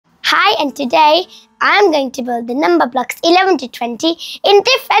Hi, and today I'm going to build the number blocks 11 to 20 in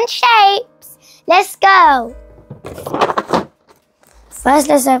different shapes. Let's go. First,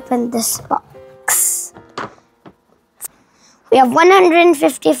 let's open this box. We have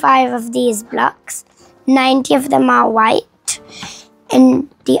 155 of these blocks. 90 of them are white and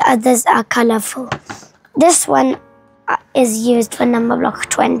the others are colorful. This one is used for number block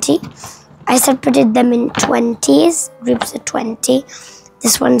 20. I separated them in 20s, groups of 20.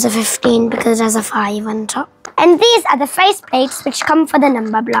 This one's a 15 because it has a 5 on top. And these are the face plates which come for the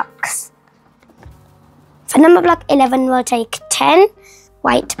number blocks. For number block 11, we'll take 10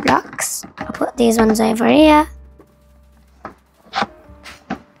 white blocks. I'll put these ones over here.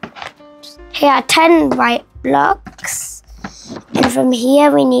 Here are 10 white blocks. And from here,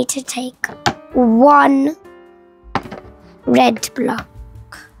 we need to take 1 red block.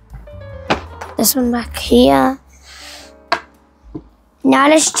 Put this one back here. Now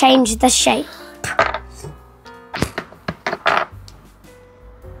let's change the shape.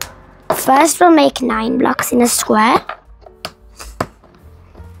 First, we'll make 9 blocks in a square.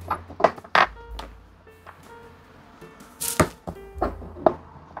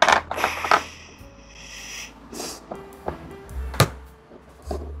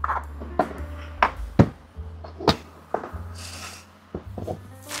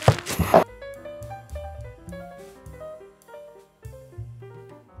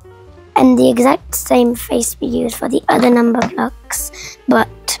 And the exact same face we use for the other number blocks,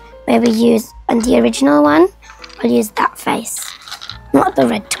 but where we use on the original one, we'll use that face, not the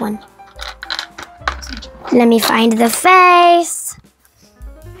red one. Let me find the face.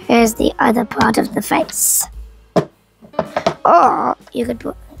 Here's the other part of the face. Or you could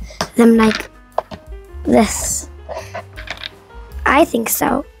put them like this. I think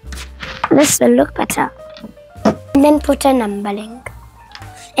so. This will look better. And then put a number link.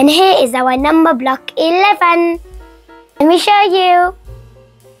 And here is our number block 11. Let me show you.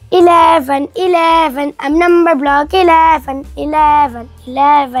 11, 11, I'm number block 11, 11,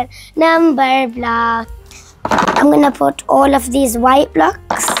 11, number block. I'm going to put all of these white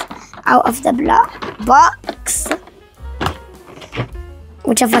blocks out of the block box,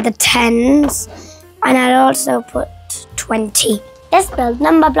 which are for the 10s. And I'll also put 20. Let's build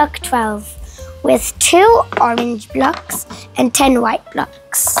number block 12 with 2 orange blocks and 10 white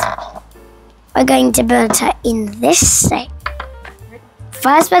blocks. We're going to build her in this shape.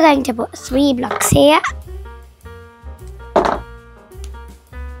 First, we're going to put 3 blocks here.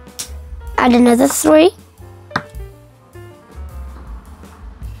 Add another 3.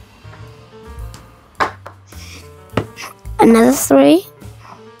 Another 3.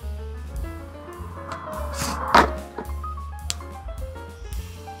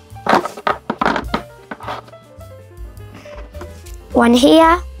 One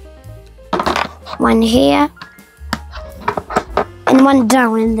here, 1 here, and 1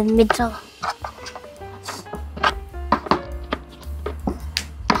 down in the middle.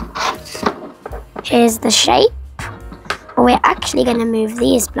 Here's the shape. We're actually going to move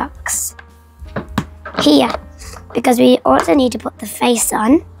these blocks here because we also need to put the face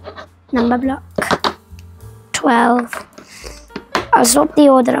on. Number block 12. I'll swap the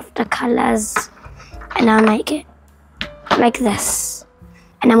order of the colors and I'll make it like this.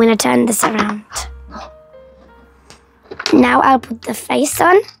 And I'm going to turn this around. Now I'll put the face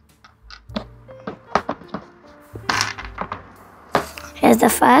on. Here's the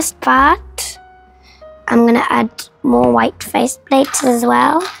first part. I'm going to add more white face plates as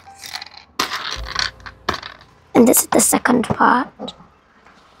well. And this is the second part.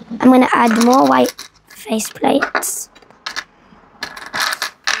 I'm going to add more white face plates.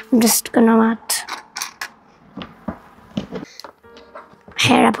 I'm just going to add.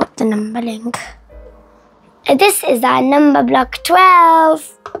 Here I put the number link. This is our number block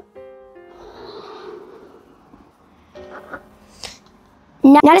 12.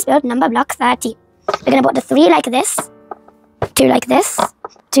 Now let's build number block 13. We're going to put the 3 like this, 2 like this,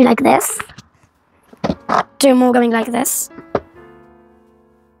 2 like this, 2 more going like this.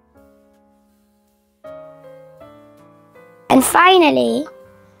 And finally,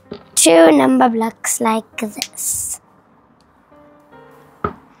 2 number blocks like this.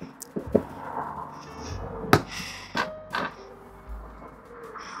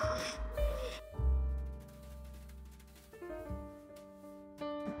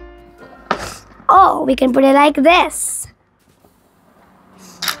 Oh, we can put it like this.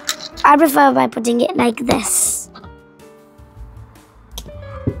 I prefer by putting it like this.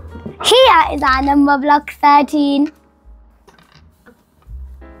 Here is our number block 13.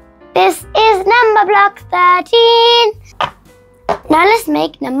 This is number block 13. Now let's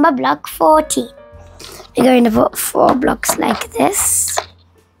make number block 14. We're going to put 4 blocks like this.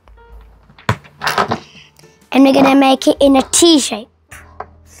 And we're going to make it in a T shape.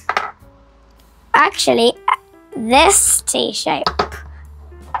 Actually, this T shape.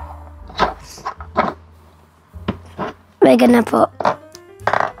 We're going to put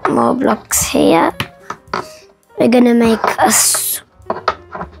more blocks here. We're going to make a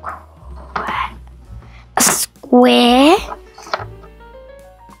square.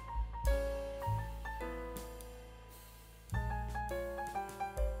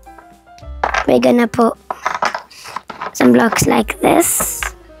 We're going to put some blocks like this.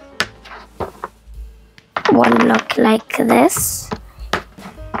 1 block like this.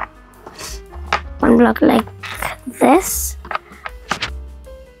 1 block like this.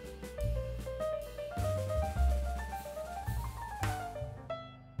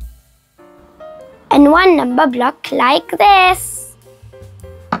 And 1 number block like this.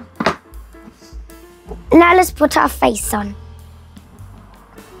 Now let's put our face on.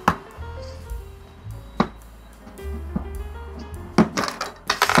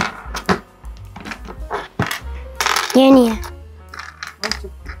 Here.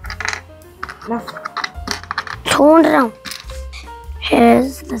 Turn around.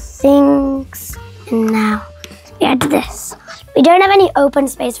 Here's the things, and now we add this. We don't have any open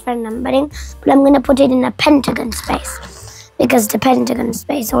space for numbering, but I'm going to put it in a pentagon space because the pentagon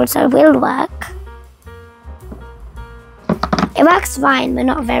space also will work. It works fine, but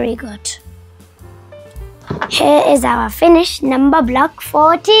not very good. Here is our finished number block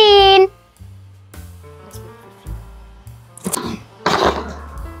 14.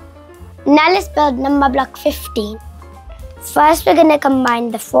 Now let's build number block 15. First, we're going to combine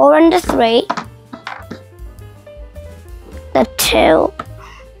the 4 and the 3, the 2,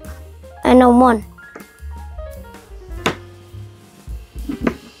 and a 1.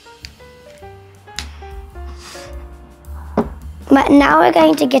 But now we're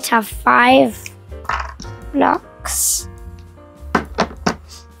going to get our 5 blocks.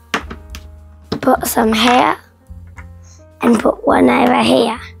 Put some here and put 1 over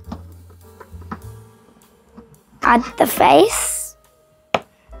here. Add the face.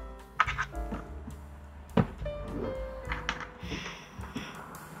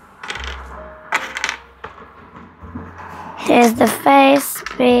 Here's the face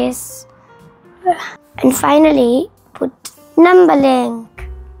piece. And finally, put number link.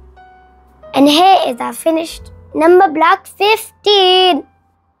 And here is our finished number block 15.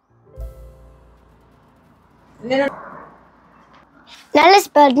 Now let's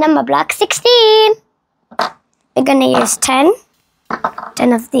build number block 16. We're going to use 10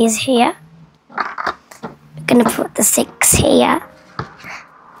 of these here. We're going to put the 6 here.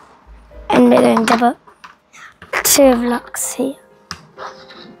 And we're going to put 2 blocks here.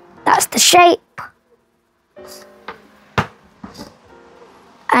 That's the shape.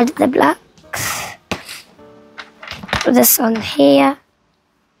 Add the blocks. Put this on here.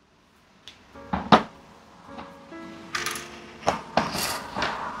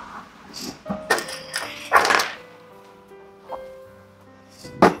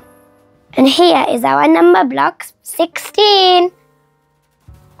 And here is our number block 16.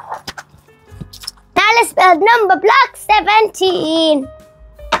 Now let's build number block 17.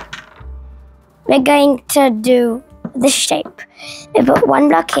 We're going to do this shape. We put 1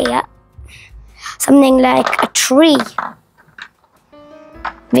 block here, something like a tree.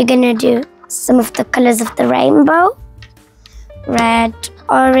 We're going to do some of the colors of the rainbow. Red,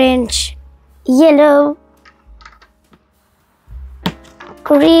 orange, yellow,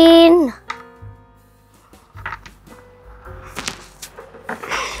 green,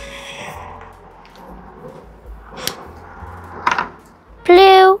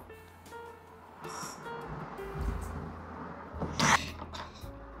 blue,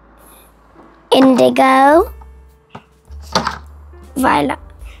 indigo, violet.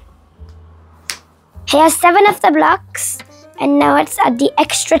 Here are 7 of the blocks, and now let's add the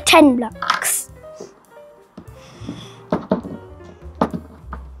extra 10 blocks.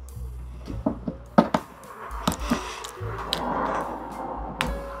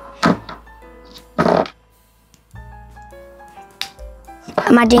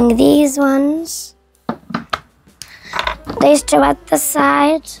 I'm adding these ones. These 2 at the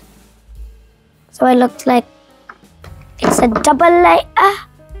side. So it looks like it's a double layer.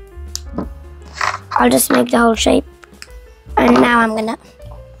 I'll just make the whole shape. And now I'm gonna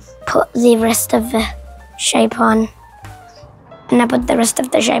put the rest of the shape on. And I put the rest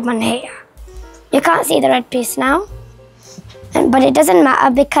of the shape on here. You can't see the red piece now. But it doesn't matter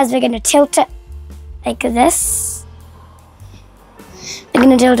because we're gonna tilt it like this. We're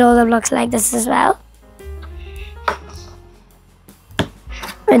going to tilt all the blocks like this as well.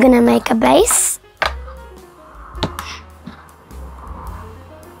 We're going to make a base.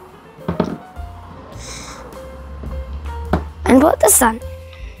 And put the sun.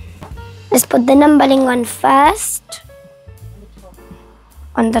 Let's put the numbering on first.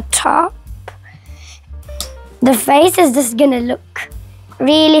 On the top. The face is just going to look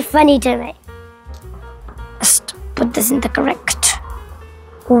really funny to me. Just put this in the correct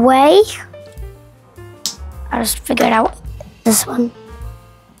way. I'll just figure it out. This one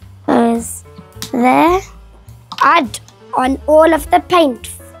goes there. Add on all of the paint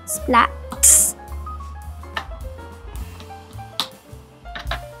splats.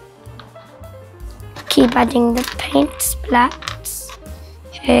 Keep adding the paint splats.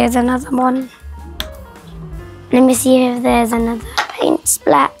 Here's another one. Let me see if there's another paint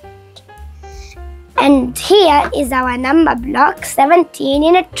splat. And here is our number block 17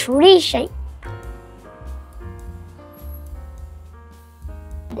 in a tree shape.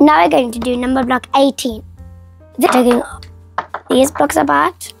 Now we're going to do number block 18. Taking these blocks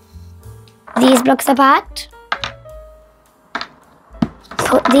apart, these blocks apart.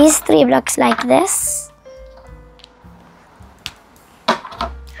 Put these 3 blocks like this.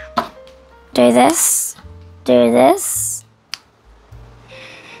 Do this, do this,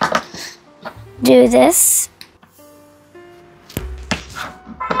 do this.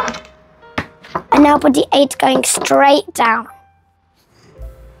 And now put the 8 going straight down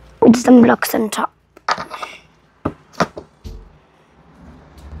with some blocks on top.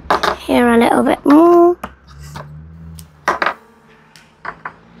 Here a little bit more.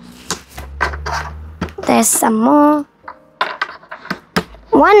 There's some more.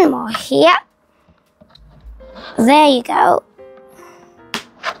 One more here. There you go.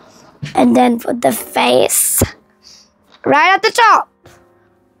 And then put the face right at the top.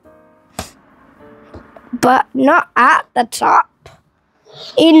 But not at the top.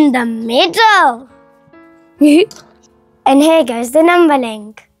 In the middle. And here goes the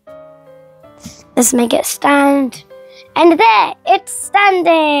numbering. Let's make it stand. And there, it's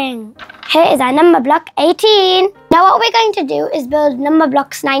standing. Here is our number block 18. Now what we're going to do is build number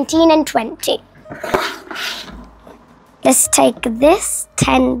blocks 19 and 20. Let's take this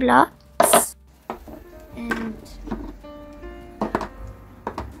 10 blocks and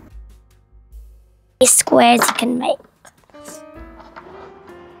these squares you can make.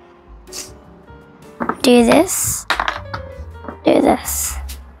 Do this, do this.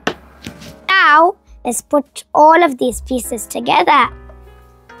 Now, let's put all of these pieces together.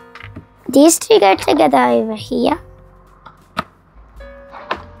 These 2 go together over here.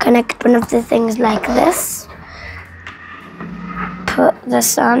 Connect one of the things like this. Put the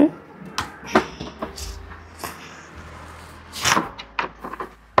sun.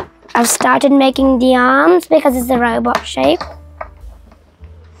 I've started making the arms because it's a robot shape.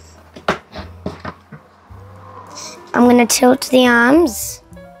 I'm going to tilt the arms.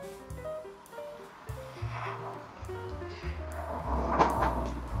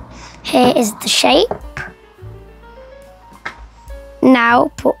 Here is the shape.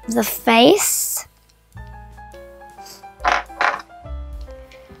 Now put the face.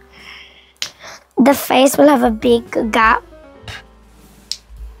 The face will have a big gap.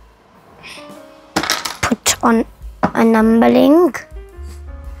 Put on a numbering.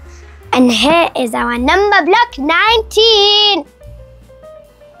 And here is our number block 19.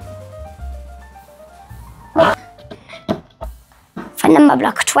 For number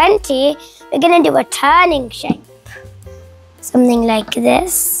block 20, we're going to do a turning shape. Something like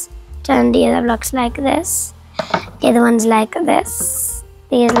this. Turn the other blocks like this. The other ones like this.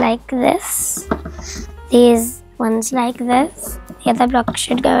 These like this. These ones like this. The other block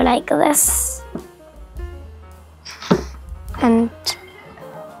should go like this. And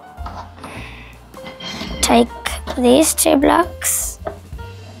take these 2 blocks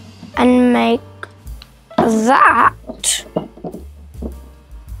and make that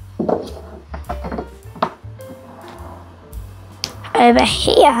over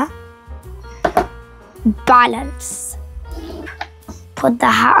here balance. Put the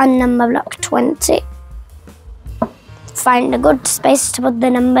hat on number block 20. Find a good space to put the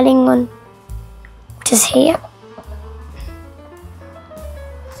numbering on, which is here.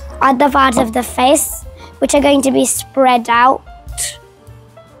 Other parts of the face, which are going to be spread out.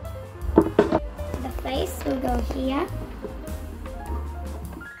 The face will go here.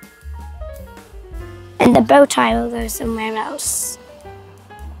 And the bow tie will go somewhere else.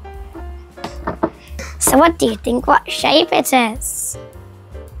 So what do you think? What shape it is?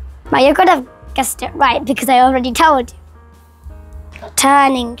 Well, you could have guessed it right because I already told you.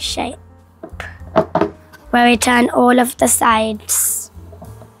 turning shape, where we turn all of the sides.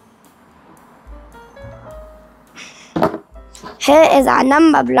 Here is our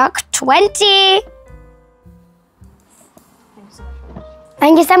number block 20.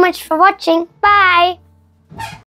 Thank you so much for watching. Bye.